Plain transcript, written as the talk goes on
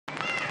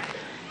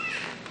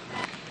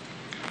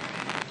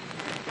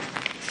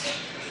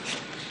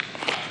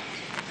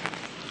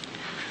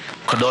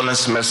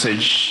condolence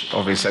message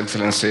of His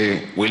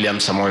Excellency William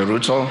Samoei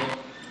Ruto,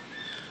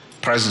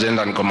 President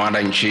and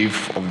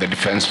Commander-in-Chief of the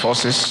Defense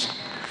Forces,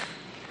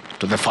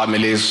 to the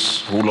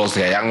families who lost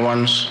their young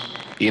ones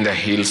in the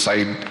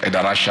Hillside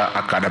Endarasha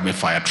Academy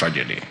fire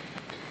tragedy.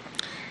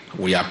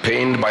 We are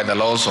pained by the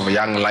loss of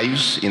young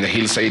lives in the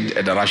Hillside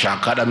Endarasha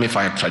Academy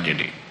fire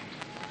tragedy.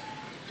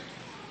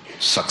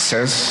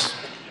 Success,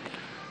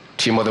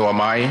 Timothy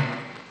Wamai,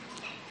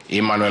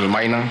 Emmanuel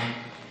Maina,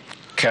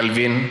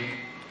 Kelvin,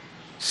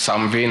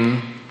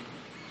 Samvin,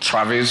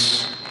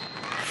 Travis,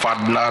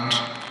 Ferdinand,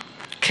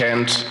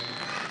 Kent,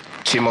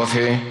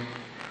 Timothy,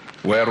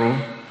 Weru,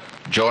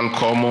 John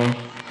Komu,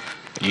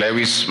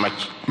 Lewis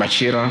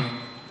Machira,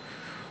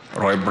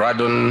 Roy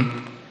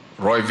Braddon,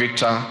 Roy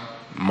Victor,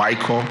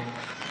 Michael,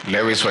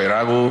 Lewis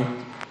Wairagu,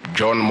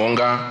 John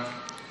Munga,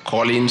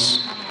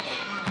 Collins,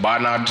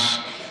 Bernard,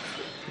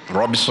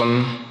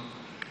 Robinson,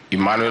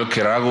 Emmanuel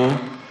Kiragu,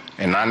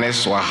 and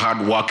Ernest were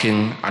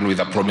hardworking and with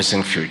a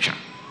promising future.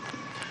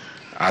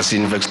 As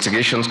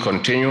investigations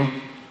continue,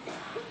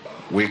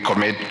 we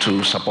commit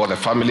to support the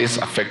families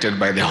affected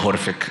by the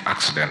horrific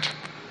accident.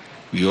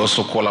 We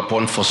also call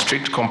upon for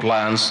strict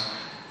compliance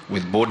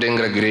with boarding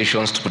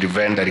regulations to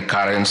prevent the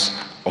recurrence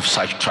of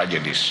such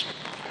tragedies.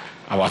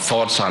 Our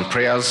thoughts and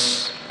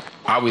prayers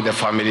are with the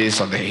families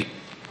of the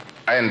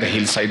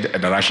Hillside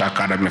Endarasha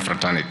Academy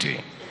fraternity.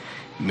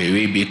 May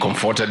we be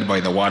comforted by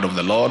the word of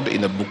the Lord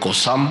in the book of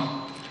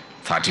Psalm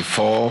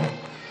 34,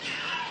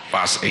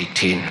 verse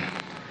 18.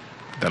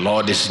 The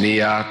Lord is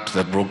near to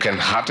the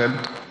brokenhearted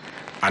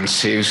and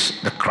saves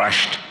the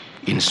crushed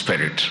in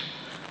spirit.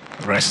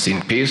 Rest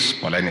in peace,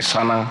 Poleni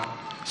Sana.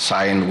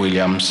 Signed,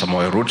 William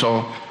Samoei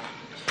Ruto,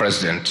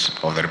 President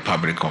of the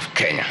Republic of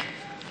Kenya.